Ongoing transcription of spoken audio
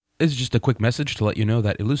This is just a quick message to let you know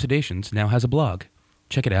that Elucidations now has a blog.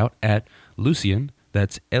 Check it out at Lucian,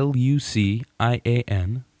 that's Lucian,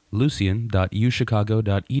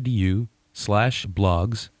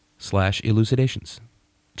 lucian.uchicago.edu/blogs/elucidations.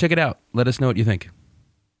 Check it out. Let us know what you think.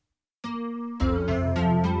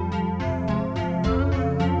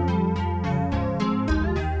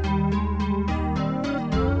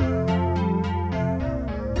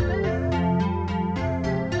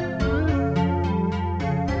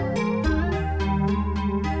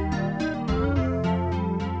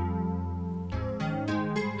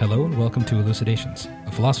 Hello and welcome to Elucidations,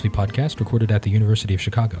 a philosophy podcast recorded at the University of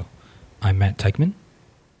Chicago. I'm Matt Teichman.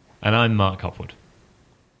 And I'm Mark Hopwood.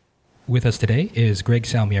 With us today is Greg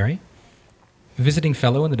Salmieri, visiting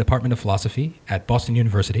fellow in the Department of Philosophy at Boston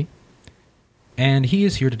University, and he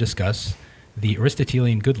is here to discuss the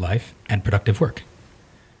Aristotelian good life and productive work.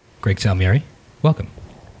 Greg Salmieri, welcome.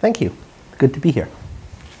 Thank you. Good to be here.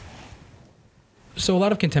 So a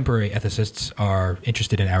lot of contemporary ethicists are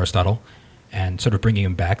interested in Aristotle and sort of bringing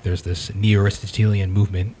him back. There's this neo-Aristotelian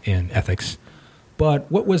movement in ethics.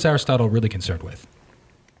 But what was Aristotle really concerned with?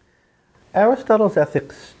 Aristotle's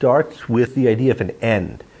ethics starts with the idea of an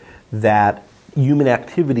end, that human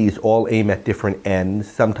activities all aim at different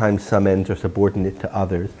ends. Sometimes some ends are subordinate to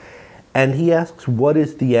others. And he asks, what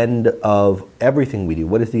is the end of everything we do?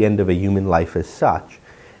 What is the end of a human life as such?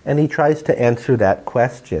 And he tries to answer that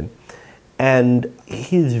question. And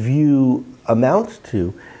his view amounts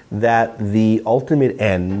to that the ultimate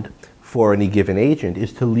end for any given agent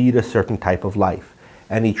is to lead a certain type of life.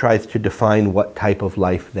 And he tries to define what type of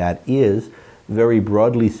life that is. Very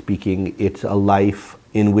broadly speaking, it's a life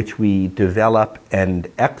in which we develop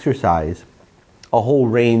and exercise a whole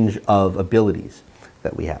range of abilities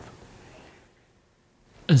that we have.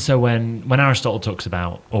 And so when Aristotle talks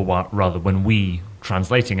about, or rather when we,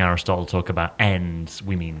 translating Aristotle, talk about ends,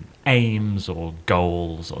 we mean aims or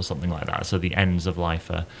goals or something like that. So the ends of life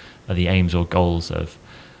are the aims or goals of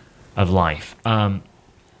life. I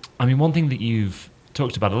mean, one thing that you've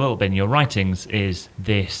talked about a little bit in your writings is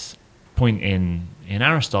this point in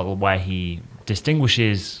Aristotle where he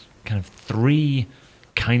distinguishes kind of three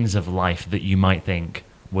kinds of life that you might think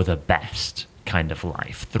were the best kind of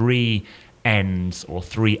life. Three ends or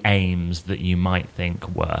three aims that you might think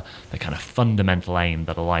were the kind of fundamental aim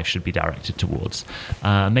that a life should be directed towards.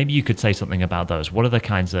 Maybe you could say something about those. What are the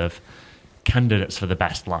kinds of candidates for the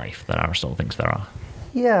best life that Aristotle thinks there are?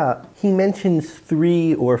 Yeah, he mentions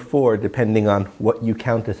 3 or 4, depending on what you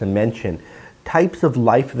count as a mention, types of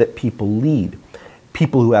life that people lead.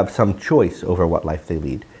 People who have some choice over what life they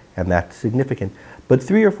lead, and that's significant. But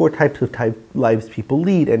 3 or 4 types of lives people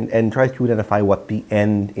lead, and tries to identify what the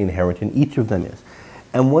end inherent in each of them is.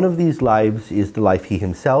 And one of these lives is the life he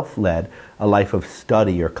himself led, a life of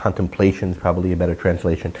study, or contemplation is probably a better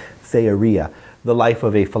translation, theoria, the life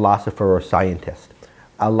of a philosopher or scientist,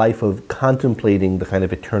 a life of contemplating the kind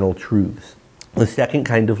of eternal truths. The second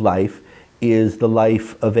kind of life is the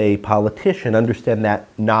life of a politician. Understand that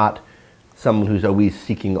not someone who's always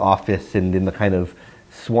seeking office and in the kind of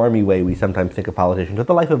swarmy way we sometimes think of politicians, but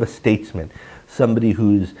the life of a statesman, somebody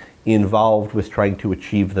who's involved with trying to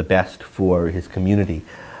achieve the best for his community.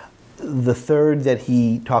 The third that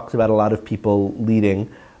he talks about a lot of people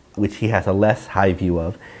leading, which he has a less high view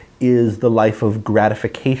of, is the life of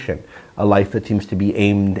gratification, a life that seems to be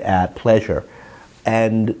aimed at pleasure.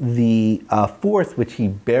 And the fourth, which he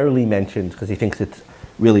barely mentions because he thinks it's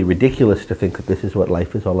really ridiculous to think that this is what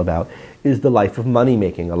life is all about, is the life of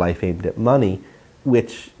money-making, a life aimed at money,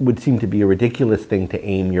 which would seem to be a ridiculous thing to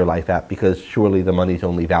aim your life at, because surely the money's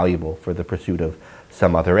only valuable for the pursuit of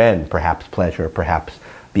some other end, perhaps pleasure, perhaps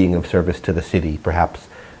being of service to the city, perhaps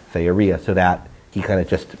theoria, so that he kind of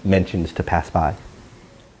just mentions to pass by.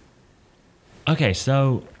 Okay,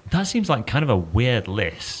 so that seems like kind of a weird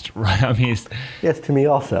list, right? I mean, yes, to me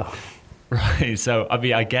also. Right, so I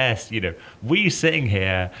mean, I guess, we sitting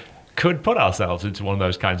here could put ourselves into one of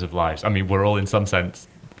those kinds of lives. I mean, we're all in some sense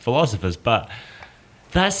philosophers, but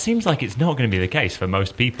that seems like it's not going to be the case for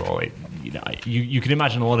most people. You can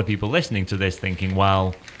imagine a lot of people listening to this thinking,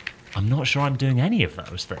 well, I'm not sure I'm doing any of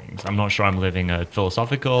those things. I'm not sure I'm living a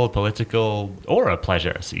philosophical, political, or a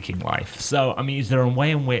pleasure-seeking life. So, I mean, is there a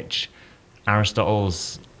way in which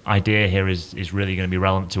Aristotle's idea here is really going to be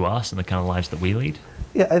relevant to us and the kind of lives that we lead?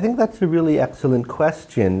 Yeah, I think that's a really excellent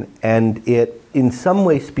question, and it in some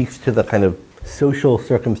way speaks to the kind of social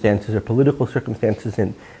circumstances or political circumstances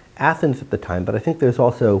in Athens at the time, but I think there's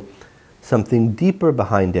also something deeper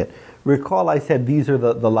behind it. Recall I said these are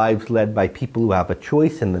the lives led by people who have a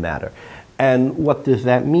choice in the matter. And what does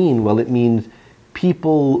that mean? Well, it means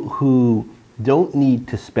people who don't need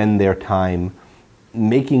to spend their time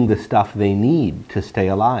making the stuff they need to stay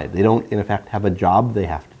alive. They don't, in effect, have a job they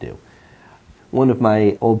have to do. One of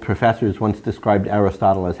my old professors once described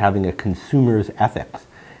Aristotle as having a consumer's ethics.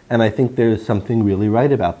 And I think there's something really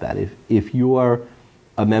right about that. If you're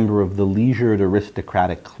a member of the leisured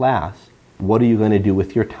aristocratic class, what are you going to do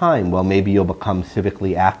with your time? Well, maybe you'll become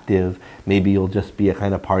civically active. Maybe you'll just be a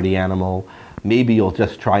kind of party animal. Maybe you'll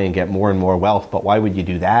just try and get more and more wealth. But why would you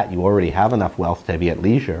do that? You already have enough wealth to be at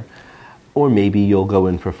leisure. Or maybe you'll go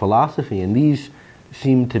in for philosophy. And these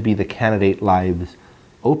seem to be the candidate lives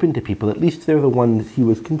open to people. At least they're the ones he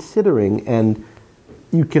was considering. And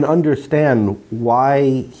you can understand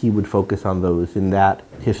why he would focus on those in that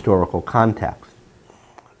historical context.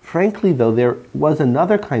 Frankly, though, there was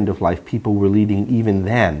another kind of life people were leading even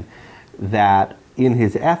then that in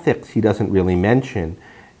his ethics he doesn't really mention.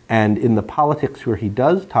 And in the politics where he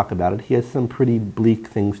does talk about it, he has some pretty bleak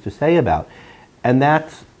things to say about. And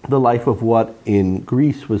that's the life of what in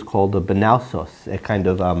Greece was called a banausos, a kind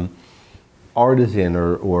of artisan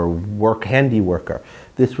or handy worker.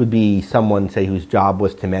 This would be someone, say, whose job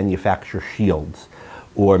was to manufacture shields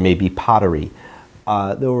or maybe pottery.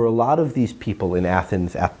 There were a lot of these people in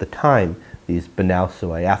Athens at the time, these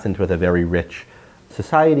banausoi. Athens was a very rich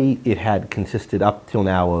society. It had consisted up till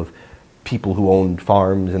now of people who owned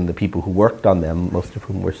farms and the people who worked on them, most of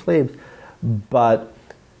whom were slaves. But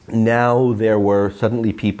now there were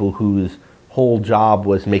suddenly people whose whole job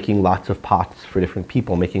was making lots of pots for different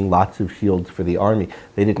people, making lots of shields for the army.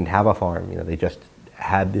 They didn't have a farm, they just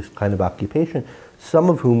had this kind of occupation, some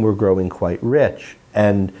of whom were growing quite rich.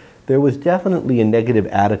 And there was definitely a negative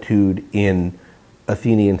attitude in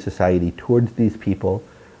Athenian society towards these people.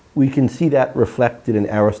 We can see that reflected in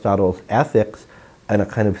Aristotle's ethics in a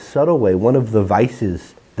kind of subtle way. One of the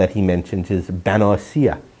vices that he mentions is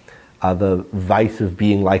banausia, the vice of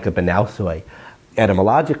being like a banausoi.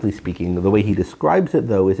 Etymologically speaking, the way he describes it,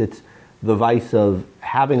 though, is it's the vice of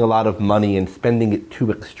having a lot of money and spending it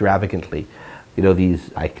too extravagantly.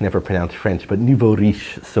 These, I can never pronounce French, but nouveau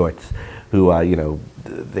riche sorts who,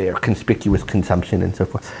 their conspicuous consumption and so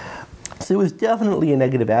forth. So it was definitely a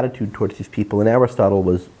negative attitude towards these people, and Aristotle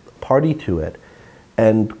was party to it.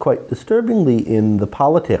 And quite disturbingly, in the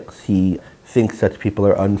politics, he thinks such people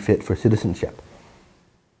are unfit for citizenship.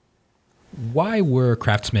 Why were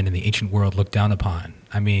craftsmen in the ancient world looked down upon?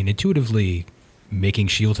 I mean, intuitively, making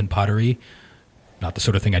shields and pottery, not the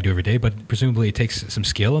sort of thing I do every day, but presumably it takes some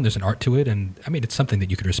skill and there's an art to it. And I mean, it's something that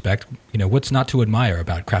you could respect. What's not to admire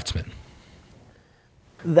about craftsmen?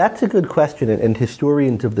 That's a good question, and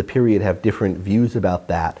historians of the period have different views about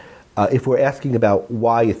that. If we're asking about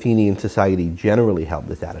why Athenian society generally held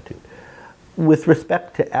this attitude. With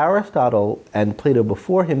respect to Aristotle and Plato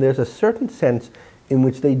before him, there's a certain sense in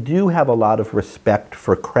which they do have a lot of respect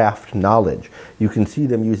for craft knowledge. You can see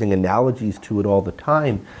them using analogies to it all the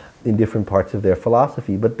time in different parts of their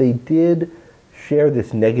philosophy, but they did share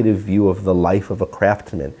this negative view of the life of a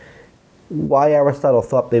craftsman. Why Aristotle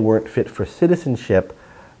thought they weren't fit for citizenship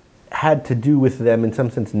had to do with them, in some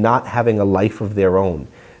sense, not having a life of their own.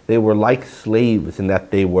 They were like slaves in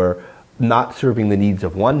that they were not serving the needs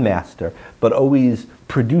of one master, but always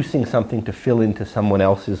producing something to fill into someone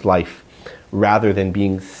else's life, rather than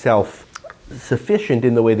being self-sufficient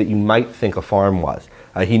in the way that you might think a farm was.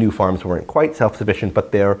 He knew farms weren't quite self-sufficient,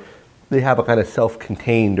 but they have a kind of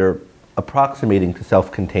self-contained or approximating to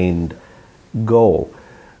self-contained goal.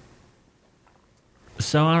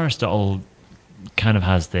 So Aristotle kind of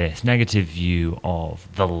has this negative view of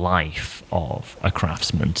the life of a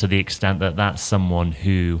craftsman, to the extent that that's someone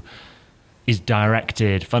who is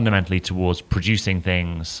directed fundamentally towards producing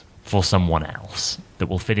things for someone else that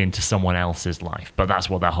will fit into someone else's life, but that's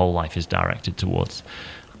what their whole life is directed towards.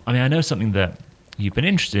 I mean, I know something that you've been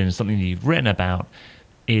interested in, something that you've written about,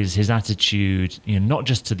 is his attitude, not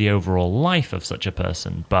just to the overall life of such a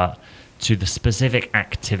person, but to the specific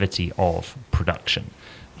activity of production.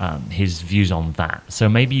 His views on that. So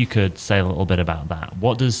maybe you could say a little bit about that.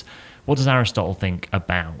 What does Aristotle think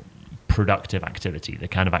about productive activity, the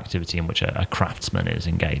kind of activity in which a craftsman is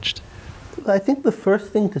engaged? I think the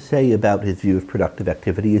first thing to say about his view of productive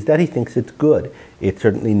activity is that he thinks it's good. It's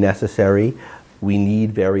certainly necessary. We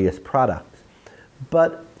need various products.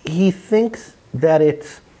 But he thinks that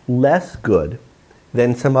it's less good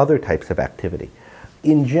than some other types of activity.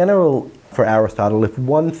 In general, for Aristotle, if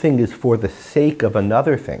one thing is for the sake of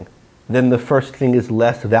another thing, then the first thing is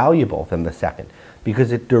less valuable than the second,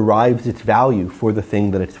 because it derives its value for the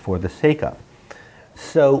thing that it's for the sake of.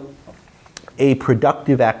 So a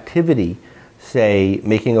productive activity, say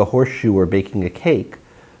making a horseshoe or baking a cake,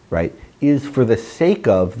 right, is for the sake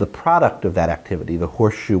of the product of that activity, the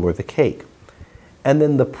horseshoe or the cake. And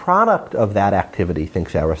then the product of that activity,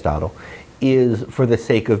 thinks Aristotle, is for the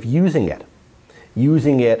sake of using it.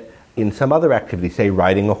 Using it in some other activity, say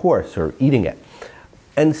riding a horse or eating it.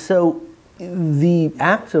 And so the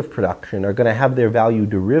acts of production are going to have their value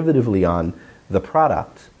derivatively on the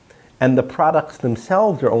products, and the products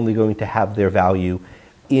themselves are only going to have their value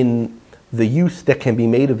in the use that can be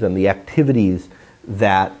made of them, the activities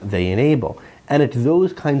that they enable. And it's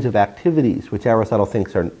those kinds of activities which Aristotle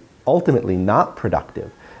thinks are ultimately not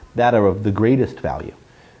productive that are of the greatest value.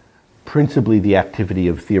 Principally the activity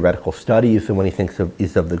of theoretical study is the one he thinks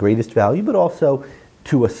is of the greatest value, but also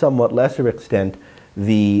to a somewhat lesser extent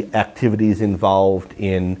the activities involved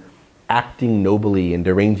in acting nobly and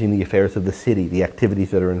arranging the affairs of the city, the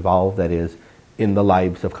activities that are involved, that is, in the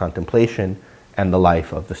lives of contemplation and the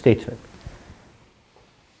life of the statesman.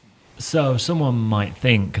 So someone might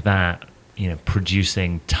think that,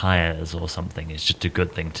 producing tires or something is just a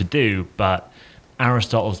good thing to do, but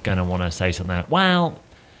Aristotle's going to want to say something like, well,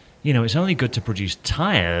 it's only good to produce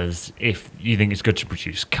tires if you think it's good to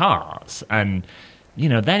produce cars. And,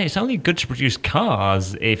 then it's only good to produce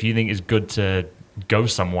cars if you think it's good to go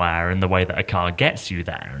somewhere in the way that a car gets you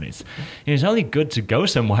there. And it's only good to go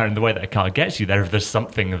somewhere in the way that a car gets you there if there's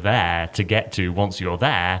something there to get to once you're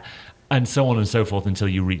there, and so on and so forth until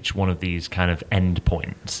you reach one of these kind of end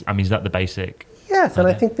points. I mean, is that the basic? Yes, and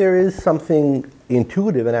I think there is something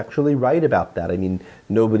intuitive and actually right about that. I mean,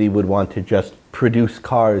 nobody would want to just produce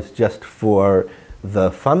cars just for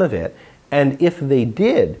the fun of it. And if they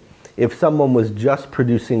did, if someone was just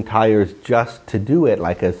producing tires just to do it,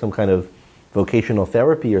 like as some kind of vocational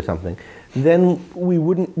therapy or something, then we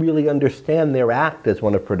wouldn't really understand their act as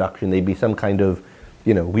one of production. They'd be some kind of,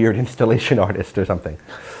 weird installation artist or something.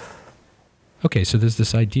 Okay, so there's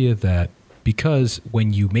this idea that because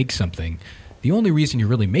when you make something, the only reason you're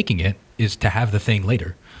really making it is to have the thing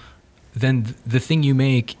later, then the thing you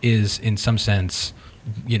make is, in some sense,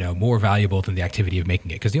 more valuable than the activity of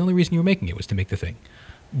making it, because the only reason you were making it was to make the thing.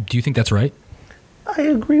 Do you think that's right? I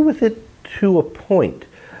agree with it to a point,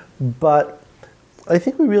 but I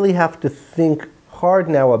think we really have to think hard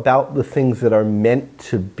now about the things that are meant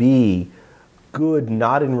to be good,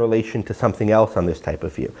 not in relation to something else on this type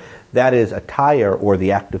of view. That is, a tire or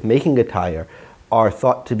the act of making a tire are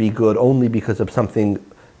thought to be good only because of something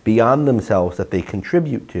beyond themselves that they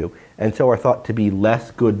contribute to, and so are thought to be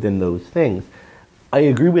less good than those things. I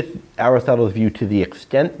agree with Aristotle's view to the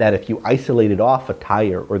extent that if you isolated off a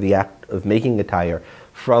tire or the act of making a tire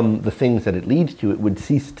from the things that it leads to, it would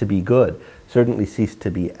cease to be good, certainly cease to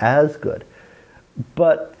be as good.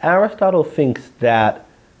 But Aristotle thinks that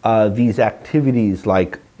these activities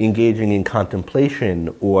like engaging in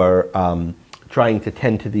contemplation or trying to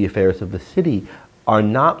tend to the affairs of the city are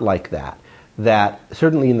not like that. That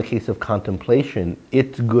certainly in the case of contemplation,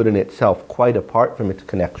 it's good in itself, quite apart from its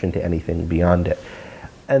connection to anything beyond it.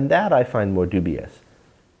 And that I find more dubious.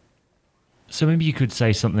 So maybe you could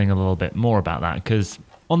say something a little bit more about that, because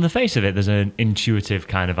on the face of it, there's an intuitive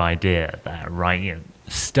kind of idea there, right?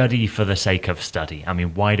 Study for the sake of study. I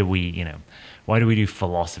mean, why do we do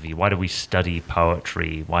philosophy? Why do we study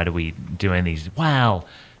poetry? Why do we do any of these? Well,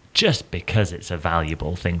 just because it's a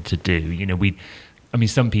valuable thing to do.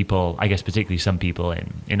 Some people, I guess particularly some people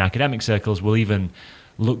in academic circles, will even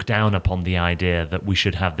look down upon the idea that we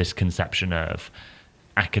should have this conception of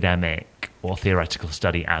academic or theoretical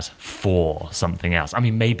study as for something else. I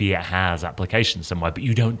mean, maybe it has applications somewhere, but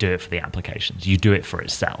you don't do it for the applications. You do it for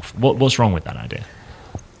itself. What's wrong with that idea?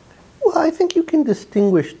 Well, I think you can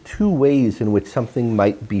distinguish two ways in which something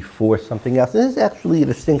might be for something else. This is actually a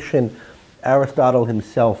distinction Aristotle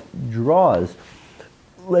himself draws.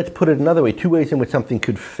 Let's put it another way, two ways in which something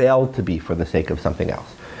could fail to be for the sake of something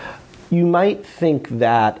else. You might think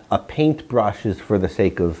that a paintbrush is for the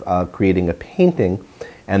sake of creating a painting,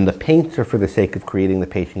 and the paints are for the sake of creating the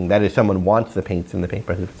painting. That is, someone wants the paints and the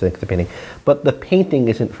paintbrush is for the sake of the painting, but the painting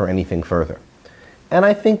isn't for anything further. And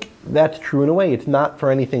I think that's true in a way. It's not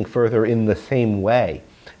for anything further in the same way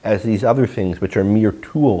as these other things, which are mere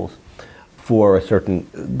tools for a certain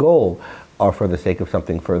goal, are for the sake of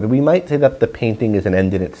something further. We might say that the painting is an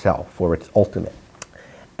end in itself, or it's ultimate.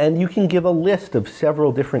 And you can give a list of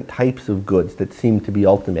several different types of goods that seem to be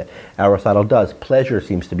ultimate. Aristotle does. Pleasure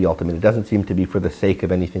seems to be ultimate. It doesn't seem to be for the sake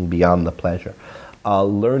of anything beyond the pleasure.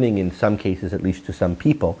 Learning, in some cases, at least to some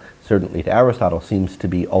people, certainly to Aristotle, seems to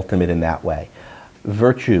be ultimate in that way.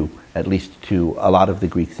 Virtue, at least to a lot of the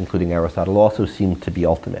Greeks, including Aristotle, also seemed to be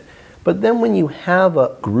ultimate. But then when you have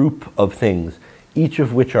a group of things, each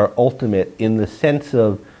of which are ultimate in the sense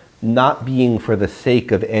of not being for the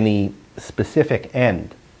sake of any specific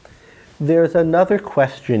end, there's another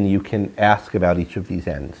question you can ask about each of these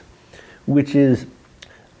ends, which is,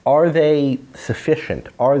 are they sufficient?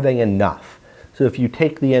 Are they enough? So if you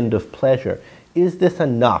take the end of pleasure, is this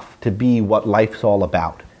enough to be what life's all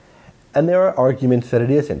about? And there are arguments that it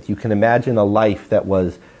isn't. You can imagine a life that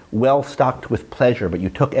was well stocked with pleasure, but you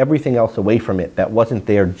took everything else away from it that wasn't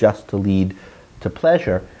there just to lead to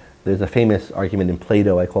pleasure. There's a famous argument in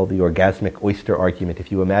Plato I call the orgasmic oyster argument.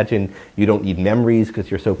 If you imagine you don't need memories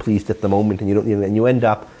because you're so pleased at the moment, and you don't need, and you end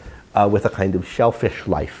up with a kind of shellfish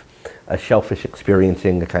life, a shellfish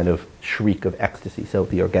experiencing a kind of shriek of ecstasy. So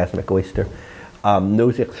the orgasmic oyster.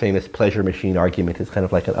 Nozick's famous pleasure machine argument is kind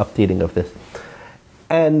of like an updating of this.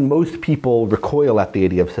 And most people recoil at the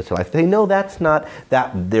idea of such a life. They know that's not,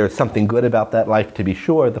 that there's something good about that life, to be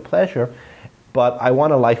sure, the pleasure, but I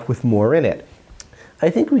want a life with more in it. I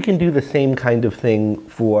think we can do the same kind of thing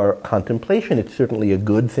for contemplation. It's certainly a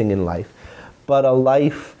good thing in life, but a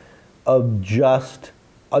life of just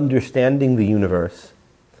understanding the universe,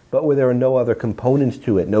 but where there are no other components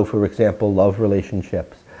to it, no, for example, love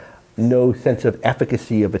relationships, no sense of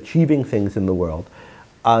efficacy of achieving things in the world,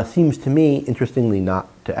 seems to me, interestingly not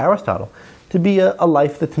to Aristotle, to be a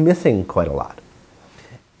life that's missing quite a lot.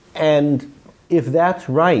 And if that's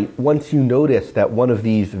right, once you notice that one of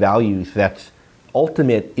these values that's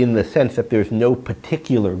ultimate in the sense that there's no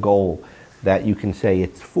particular goal that you can say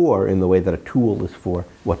it's for in the way that a tool is for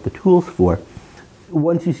what the tool's for,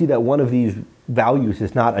 once you see that one of these values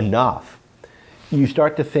is not enough, you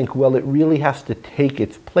start to think, well, it really has to take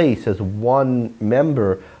its place as one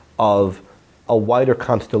member of a wider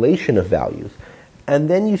constellation of values. And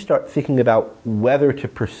then you start thinking about whether to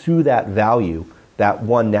pursue that value, that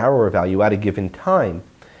one narrower value at a given time,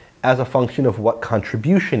 as a function of what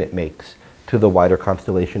contribution it makes to the wider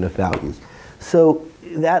constellation of values. So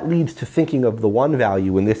that leads to thinking of the one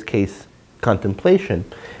value, in this case contemplation,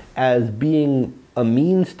 as being a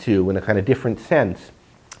means to, in a kind of different sense,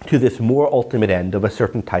 to this more ultimate end of a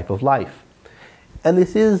certain type of life. And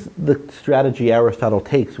this is the strategy Aristotle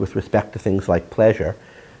takes with respect to things like pleasure.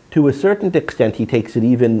 To a certain extent, he takes it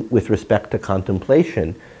even with respect to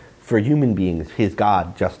contemplation for human beings. His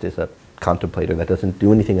God just is a contemplator that doesn't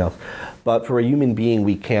do anything else. But for a human being,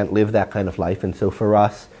 we can't live that kind of life. And so for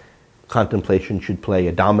us, contemplation should play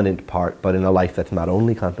a dominant part, but in a life that's not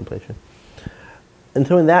only contemplation. And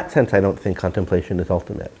so in that sense, I don't think contemplation is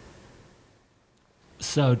ultimate.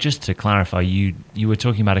 So just to clarify, you were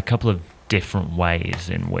talking about a couple of different ways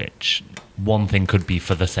in which one thing could be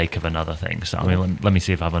for the sake of another thing. So, I mean, let me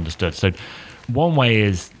see if I've understood. So one way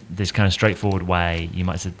is this kind of straightforward way, you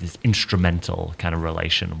might say this instrumental kind of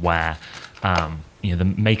relation where,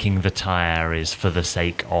 making the tire is for the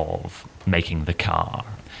sake of making the car.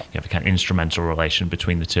 You have a kind of instrumental relation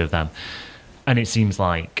between the two of them. And it seems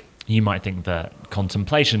like you might think that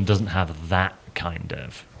contemplation doesn't have that kind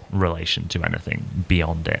of relation to anything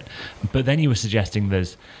beyond it. But then you were suggesting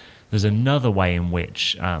there's another way in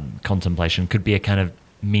which contemplation could be a kind of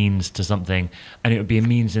means to something, and it would be a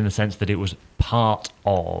means in the sense that it was part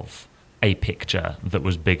of a picture that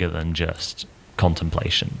was bigger than just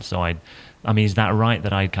contemplation. So I mean, is that right,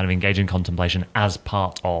 that I kind of engage in contemplation as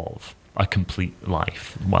part of a complete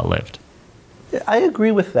life well lived? I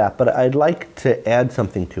agree with that, but I'd like to add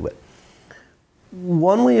something to it.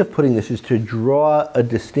 One way of putting this is to draw a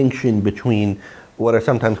distinction between what are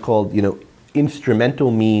sometimes called,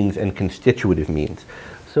 instrumental means and constitutive means.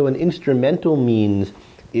 So an instrumental means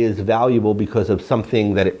is valuable because of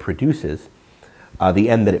something that it produces, the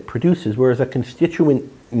end that it produces, whereas a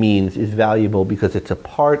constituent means is valuable because it's a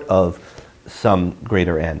part of some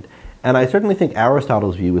greater end. And I certainly think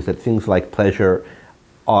Aristotle's view is that things like pleasure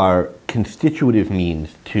are constitutive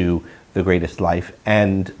means to the greatest life,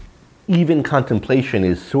 and even contemplation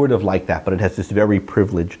is sort of like that, but it has this very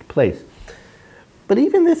privileged place. But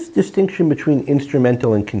even this distinction between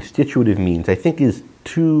instrumental and constitutive means, I think, is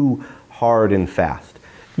too hard and fast.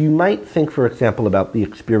 You might think, for example, about the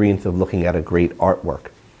experience of looking at a great artwork,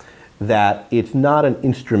 that it's not an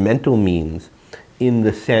instrumental means in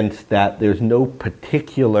the sense that there's no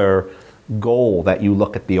particular goal that you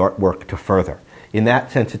look at the artwork to further. In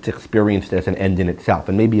that sense, it's experienced as an end in itself,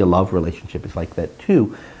 and maybe a love relationship is like that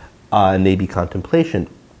too, and maybe contemplation.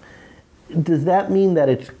 Does that mean that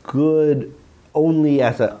it's good only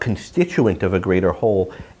as a constituent of a greater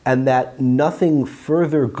whole, and that nothing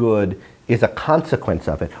further good is a consequence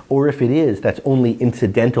of it? Or if it is, that's only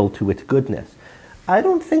incidental to its goodness? I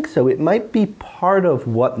don't think so. It might be part of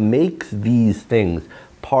what makes these things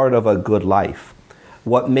part of a good life,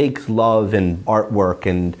 what makes love and artwork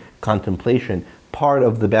and contemplation part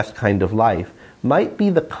of the best kind of life, might be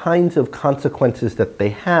the kinds of consequences that they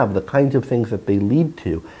have, the kinds of things that they lead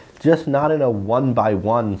to, just not in a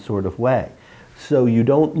one-by-one sort of way. So you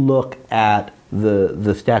don't look at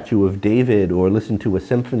the statue of David or listen to a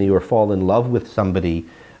symphony or fall in love with somebody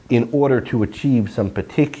in order to achieve some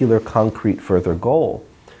particular concrete further goal.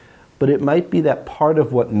 But it might be that part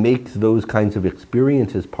of what makes those kinds of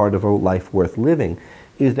experiences part of a life worth living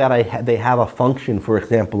is that they have a function, for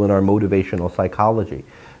example, in our motivational psychology,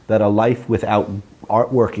 that a life without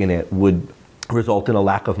artwork in it would result in a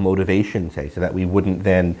lack of motivation, say, so that we wouldn't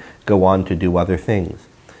then go on to do other things.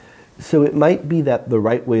 So it might be that the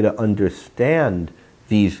right way to understand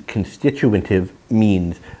these constitutive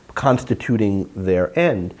means constituting their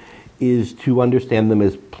end is to understand them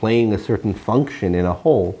as playing a certain function in a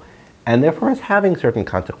whole, and therefore as having certain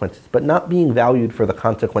consequences, but not being valued for the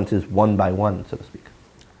consequences one by one, so to speak.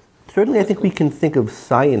 Certainly I think we can think of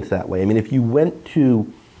science that way. I mean, if you went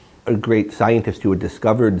to a great scientist who had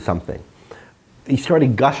discovered something, you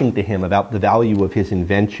started gushing to him about the value of his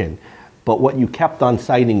invention, but what you kept on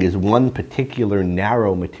citing is one particular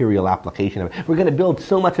narrow material application of it. We're going to build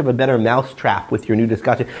so much of a better mousetrap with your new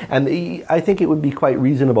discussion. And I think it would be quite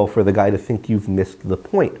reasonable for the guy to think you've missed the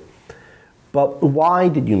point. But why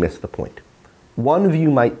did you miss the point? One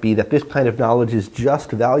view might be that this kind of knowledge is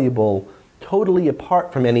just valuable totally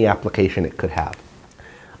apart from any application it could have.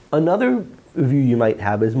 Another view you might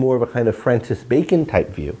have is more of a kind of Francis Bacon type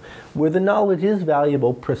view, where the knowledge is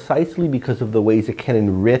valuable precisely because of the ways it can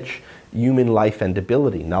enrich human life and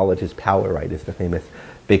ability. Knowledge is power, right, is the famous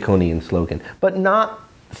Baconian slogan. But not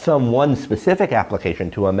some one specific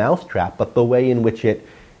application to a mousetrap, but the way in which it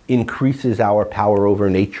increases our power over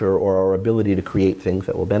nature or our ability to create things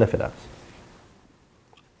that will benefit us.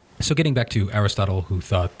 So getting back to Aristotle, who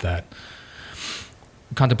thought that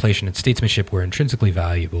contemplation and statesmanship were intrinsically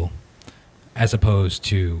valuable, as opposed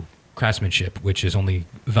to craftsmanship, which is only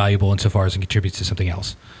valuable insofar as it contributes to something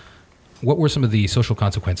else. What were some of the social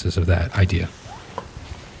consequences of that idea?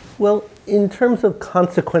 Well, in terms of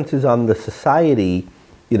consequences on the society,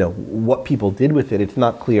 what people did with it, it's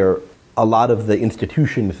not clear. A lot of the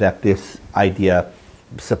institutions that this idea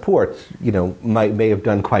supports, may have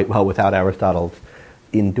done quite well without Aristotle's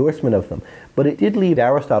endorsement of them. But it did lead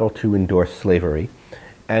Aristotle to endorse slavery,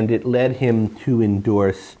 and it led him to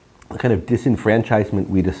endorse the kind of disenfranchisement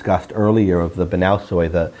we discussed earlier of the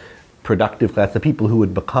Banausoi, the productive class, the people who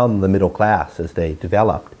would become the middle class as they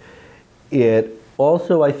developed. It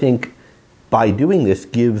also, I think, by doing this,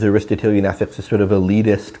 gives Aristotelian ethics a sort of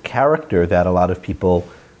elitist character that a lot of people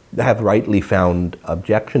have rightly found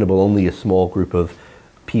objectionable. Only a small group of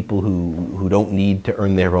people who don't need to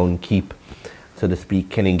earn their own keep, so to speak,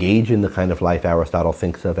 can engage in the kind of life Aristotle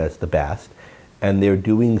thinks of as the best. And they're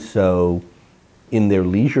doing so in their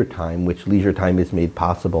leisure time, which leisure time is made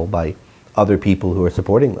possible by other people who are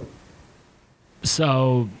supporting them.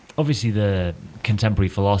 So, obviously the contemporary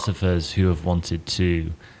philosophers who have wanted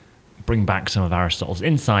to bring back some of Aristotle's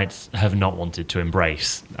insights have not wanted to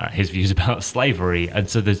embrace his views about slavery. And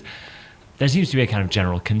so there seems to be a kind of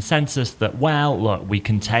general consensus that, well, look, we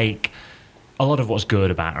can take a lot of what's good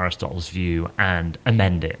about Aristotle's view and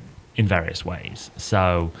amend it in various ways.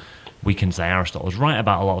 So we can say Aristotle's right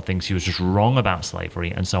about a lot of things, he was just wrong about slavery,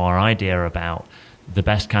 and so our idea about the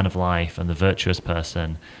best kind of life and the virtuous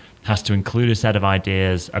person has to include a set of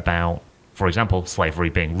ideas about, for example, slavery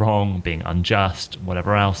being wrong, being unjust,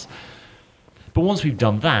 whatever else. But once we've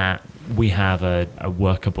done that, we have a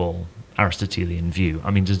workable Aristotelian view.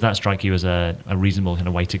 I mean, does that strike you as a reasonable kind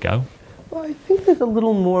of way to go? Well, I think there's a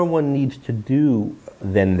little more one needs to do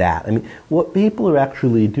than that. I mean, what people are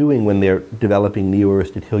actually doing when they're developing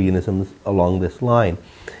neo-Aristotelianisms along this line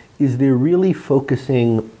is they're really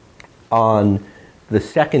focusing on the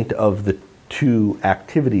second of the two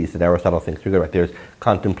activities that Aristotle thinks are good. Right? There's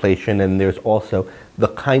contemplation, and there's also the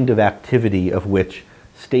kind of activity of which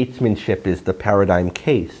statesmanship is the paradigm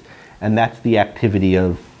case, and that's the activity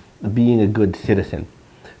of being a good citizen,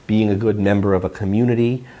 being a good member of a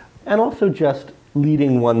community, and also just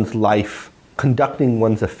leading one's life, conducting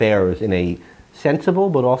one's affairs in a sensible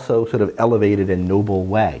but also sort of elevated and noble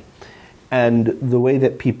way. And the way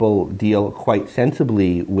that people deal quite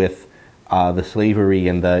sensibly with the slavery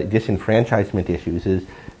and the disenfranchisement issues is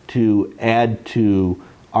to add to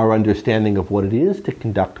our understanding of what it is to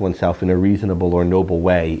conduct oneself in a reasonable or noble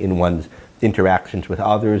way in one's interactions with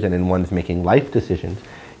others and in one's making life decisions,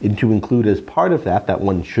 and to include as part of that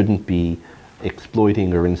one shouldn't be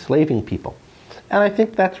exploiting or enslaving people. And I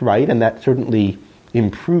think that's right, and that certainly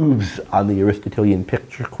improves on the Aristotelian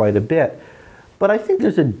picture quite a bit. But I think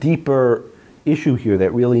there's a deeper issue here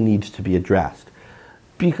that really needs to be addressed.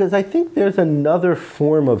 Because I think there's another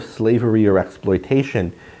form of slavery or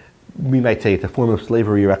exploitation, we might say it's a form of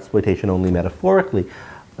slavery or exploitation only metaphorically,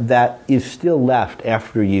 that is still left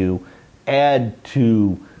after you add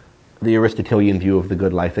to the Aristotelian view of the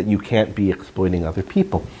good life that you can't be exploiting other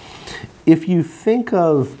people. If you think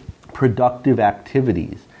of productive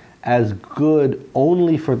activities as good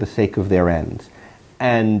only for the sake of their ends,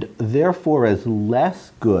 and therefore as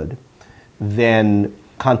less good than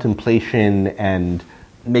contemplation and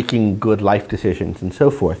making good life decisions and so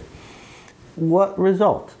forth, what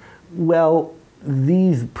results? Well,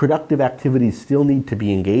 these productive activities still need to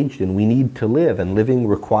be engaged in. We need to live, and living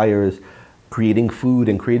requires creating food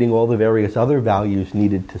and creating all the various other values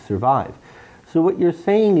needed to survive. So what you're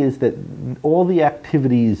saying is that all the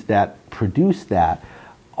activities that produce that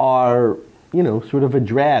are, sort of a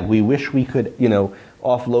drag. We wish we could,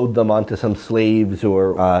 offload them onto some slaves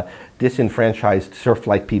or disenfranchised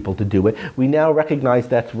serf-like people to do it. We now recognize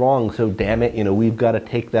that's wrong, so damn it, we've got to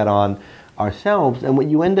take that on ourselves. And what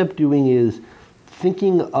you end up doing is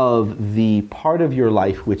thinking of the part of your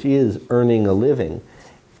life which is earning a living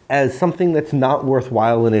as something that's not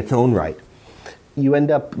worthwhile in its own right. You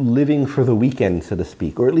end up living for the weekend, so to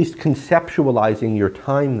speak, or at least conceptualizing your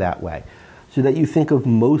time that way, so that you think of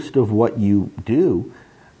most of what you do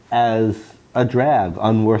as a drag,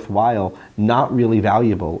 unworthwhile, not really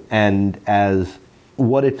valuable, and as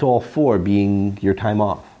what it's all for, being your time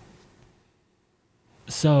off.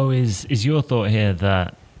 So is your thought here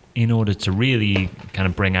that in order to really kind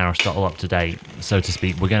of bring Aristotle up to date, so to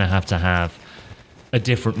speak, we're going to have a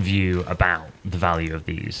different view about the value of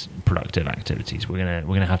these productive activities? We're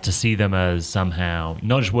gonna have to see them as somehow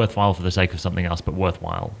not just worthwhile for the sake of something else, but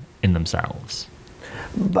worthwhile in themselves.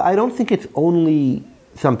 But I don't think it's only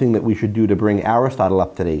something that we should do to bring Aristotle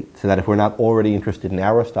up to date, so that if we're not already interested in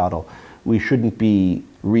Aristotle, we shouldn't be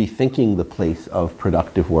rethinking the place of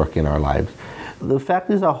productive work in our lives. The fact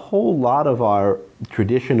is, a whole lot of our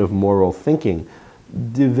tradition of moral thinking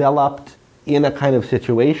developed in a kind of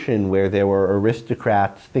situation where there were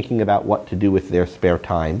aristocrats thinking about what to do with their spare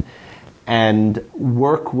time, and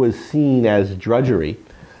work was seen as drudgery,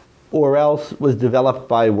 or else was developed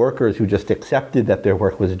by workers who just accepted that their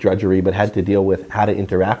work was drudgery but had to deal with how to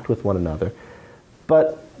interact with one another.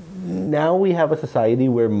 But now we have a society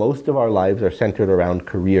where most of our lives are centered around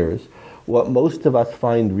careers. What most of us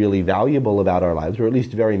find really valuable about our lives, or at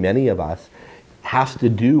least very many of us, has to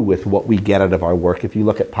do with what we get out of our work. If you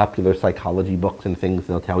look at popular psychology books and things,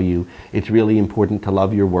 they'll tell you it's really important to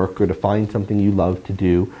love your work or to find something you love to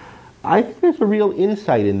do. I think there's a real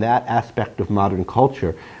insight in that aspect of modern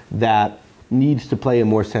culture that needs to play a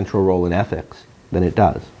more central role in ethics than it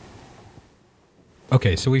does.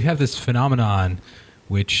 Okay, so we have this phenomenon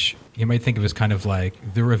which you might think of as kind of like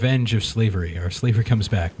the revenge of slavery, or slavery comes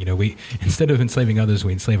back. We, instead of enslaving others,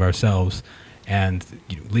 we enslave ourselves and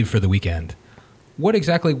live for the weekend. What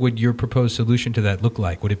exactly would your proposed solution to that look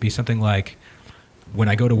like? Would it be something like, when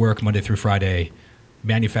I go to work Monday through Friday,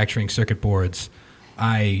 manufacturing circuit boards,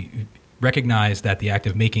 I recognize that the act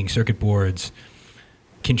of making circuit boards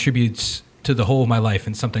contributes to the whole of my life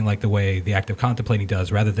in something like the way the act of contemplating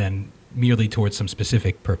does, rather than merely towards some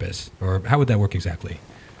specific purpose? Or how would that work exactly?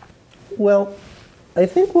 Well, I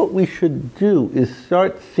think what we should do is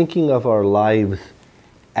start thinking of our lives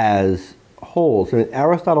as wholes. I mean,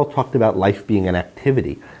 Aristotle talked about life being an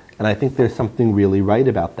activity, and I think there's something really right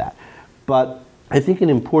about that. But I think an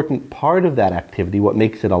important part of that activity, what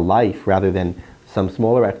makes it a life rather than some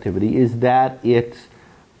smaller activity, is that it's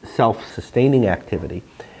self-sustaining activity.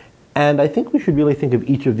 And I think we should really think of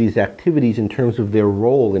each of these activities in terms of their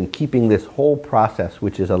role in keeping this whole process,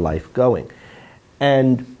 which is a life, going.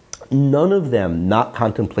 And none of them, not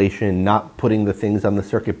contemplation, not putting the things on the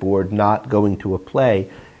circuit board, not going to a play,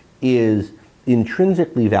 is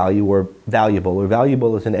intrinsically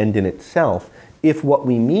valuable as an end in itself, if what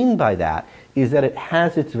we mean by that is that it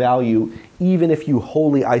has its value even if you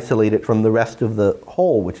wholly isolate it from the rest of the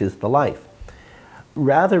whole, which is the life.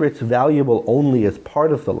 Rather, it's valuable only as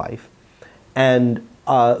part of the life, and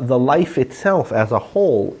the life itself as a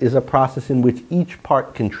whole is a process in which each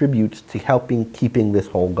part contributes to keeping this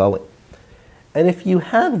whole going. And if you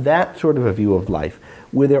have that sort of a view of life,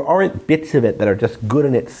 where there aren't bits of it that are just good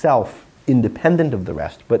in itself, independent of the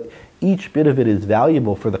rest, but each bit of it is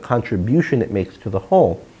valuable for the contribution it makes to the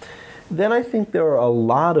whole, then I think there are a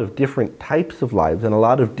lot of different types of lives and a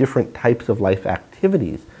lot of different types of life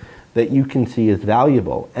activities that you can see as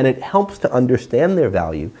valuable. And it helps to understand their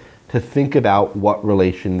value to think about what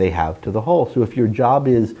relation they have to the whole. So if your job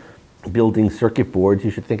is building circuit boards, you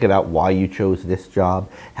should think about why you chose this job,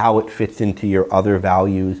 how it fits into your other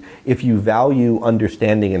values. If you value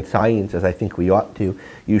understanding and science, as I think we ought to,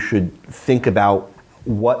 you should think about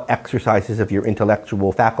what exercises of your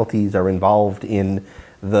intellectual faculties are involved in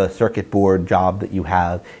the circuit board job that you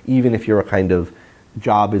have, even if you're a kind of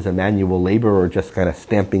job is a manual labor or just kind of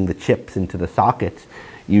stamping the chips into the sockets.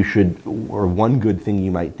 You should, or one good thing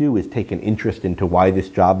you might do is take an interest into why this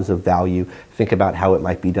job is of value, think about how it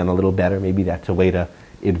might be done a little better. Maybe that's a way to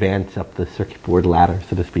advance up the circuit board ladder,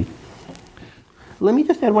 so to speak. Let me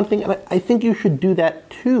just add one thing. I think you should do that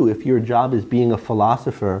too if your job is being a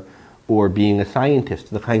philosopher or being a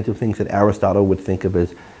scientist, the kinds of things that Aristotle would think of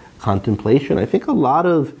as contemplation. I think a lot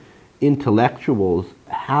of intellectuals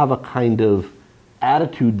have a kind of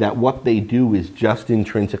attitude that what they do is just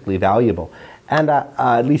intrinsically valuable. And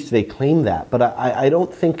at least they claim that. But I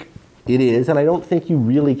don't think it is, and I don't think you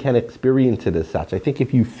really can experience it as such. I think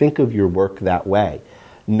if you think of your work that way,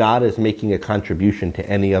 not as making a contribution to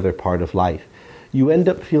any other part of life, you end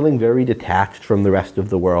up feeling very detached from the rest of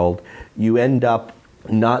the world. You end up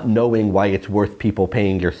not knowing why it's worth people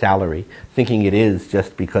paying your salary, thinking it is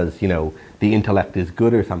just because, the intellect is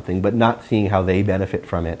good or something, but not seeing how they benefit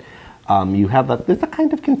from it. There's a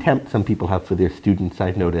kind of contempt some people have for their students,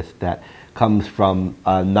 I've noticed, that comes from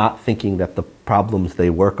not thinking that the problems they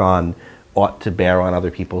work on ought to bear on other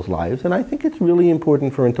people's lives. And I think it's really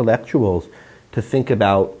important for intellectuals to think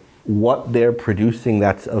about what they're producing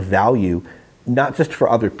that's of value, not just for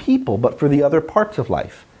other people, but for the other parts of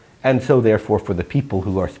life. And so therefore for the people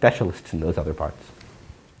who are specialists in those other parts.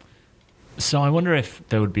 So I wonder if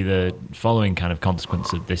there would be the following kind of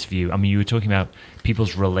consequence of this view. I mean, you were talking about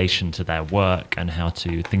people's relation to their work and how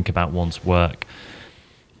to think about one's work.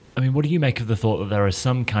 I mean, what do you make of the thought that there are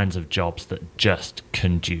some kinds of jobs that just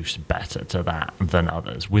conduce better to that than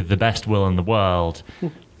others? With the best will in the world,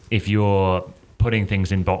 if you're putting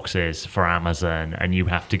things in boxes for Amazon and you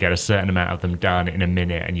have to get a certain amount of them done in a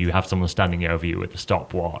minute and you have someone standing over you with a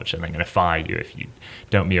stopwatch and they're going to fire you if you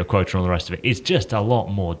don't meet your quota and all the rest of it, it's just a lot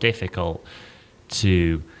more difficult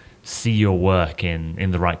to see your work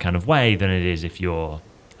in the right kind of way than it is if you're,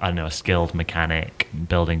 I don't know, a skilled mechanic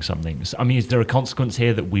building something. So, I mean, is there a consequence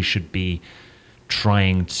here that we should be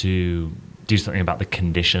trying to do something about the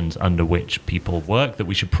conditions under which people work, that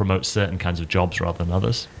we should promote certain kinds of jobs rather than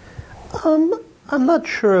others? I'm not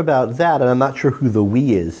sure about that, and I'm not sure who the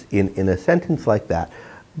we is in a sentence like that.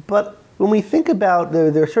 But when we think about,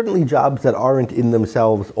 there are certainly jobs that aren't in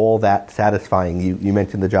themselves all that satisfying. You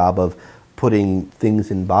mentioned the job of putting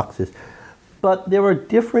things in boxes. But there are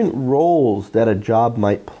different roles that a job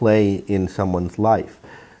might play in someone's life.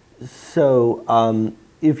 So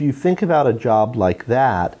if you think about a job like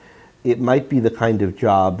that, it might be the kind of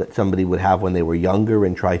job that somebody would have when they were younger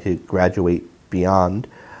and try to graduate beyond.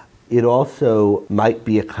 It also might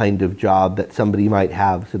be a kind of job that somebody might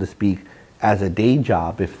have, so to speak, as a day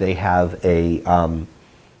job if they have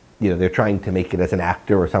they're trying to make it as an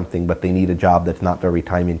actor or something, but they need a job that's not very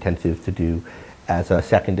time intensive to do as a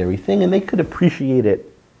secondary thing, and they could appreciate it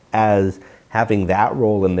as having that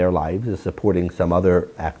role in their lives, as supporting some other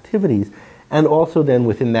activities, and also then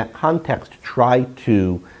within that context try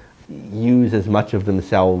to use as much of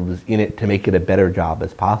themselves in it to make it a better job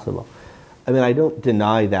as possible. I mean, I don't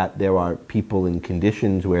deny that there are people in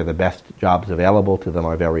conditions where the best jobs available to them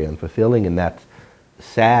are very unfulfilling, and that's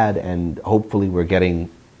sad, and hopefully we're getting,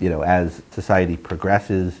 as society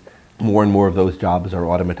progresses, more and more of those jobs are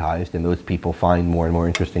automatized and those people find more and more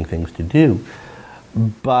interesting things to do.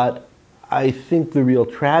 But I think the real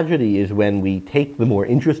tragedy is when we take the more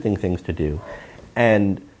interesting things to do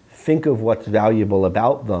and think of what's valuable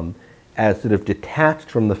about them as sort of detached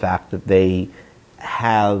from the fact that they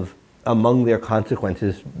have among their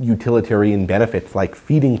consequences utilitarian benefits like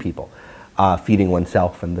feeding people, feeding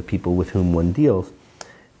oneself and the people with whom one deals.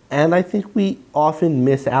 And I think we often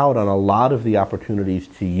miss out on a lot of the opportunities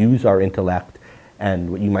to use our intellect and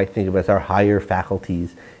what you might think of as our higher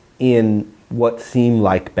faculties in what seem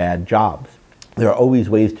like bad jobs. There are always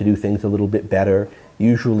ways to do things a little bit better.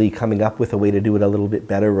 Usually coming up with a way to do it a little bit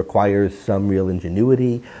better requires some real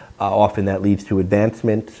ingenuity. Often that leads to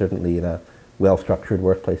advancement, certainly in a well-structured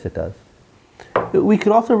workplace it does. We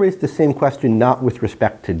could also raise the same question not with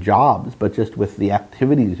respect to jobs, but just with the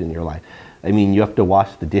activities in your life. I mean, you have to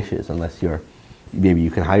wash the dishes unless maybe you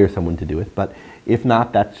can hire someone to do it, but if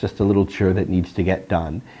not, that's just a little chore that needs to get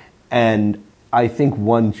done. And I think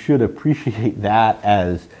one should appreciate that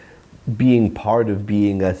as being part of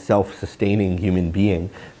being a self-sustaining human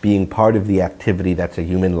being part of the activity that's a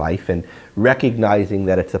human life, and recognizing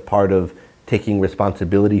that it's a part of taking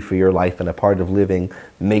responsibility for your life and a part of living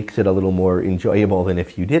makes it a little more enjoyable than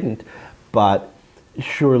if you didn't. But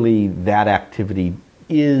surely that activity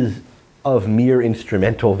is of mere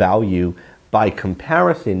instrumental value by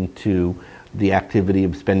comparison to the activity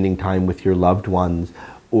of spending time with your loved ones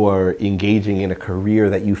or engaging in a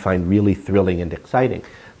career that you find really thrilling and exciting.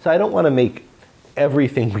 So I don't want to make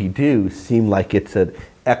everything we do seem like it's an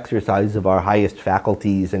exercise of our highest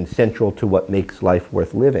faculties and central to what makes life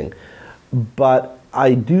worth living. But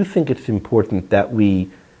I do think it's important that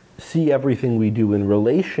we see everything we do in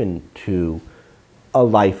relation to a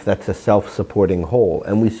life that's a self-supporting whole.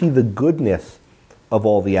 And we see the goodness of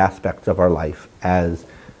all the aspects of our life as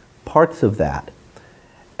parts of that.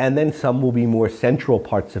 And then some will be more central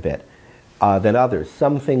parts of it than others.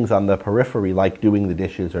 Some things on the periphery, like doing the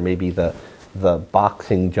dishes or maybe the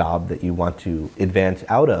boxing job that you want to advance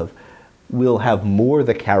out of, will have more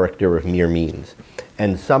the character of mere means.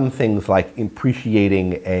 And some things like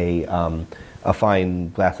appreciating a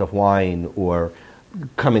fine glass of wine or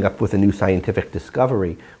coming up with a new scientific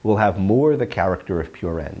discovery will have more the character of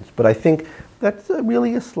pure ends. But I think that's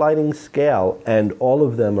really a sliding scale, and all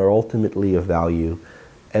of them are ultimately of value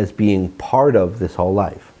as being part of this whole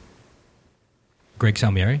life. Greg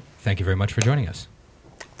Salmieri, thank you very much for joining us.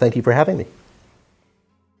 Thank you for having me.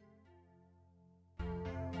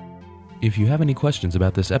 If you have any questions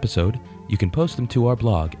about this episode, you can post them to our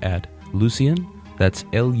blog at Lucian, that's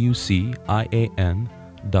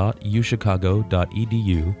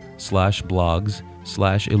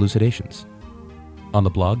lucian.uchicago.edu/blogs/elucidations. On the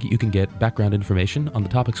blog, you can get background information on the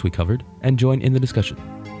topics we covered and join in the discussion.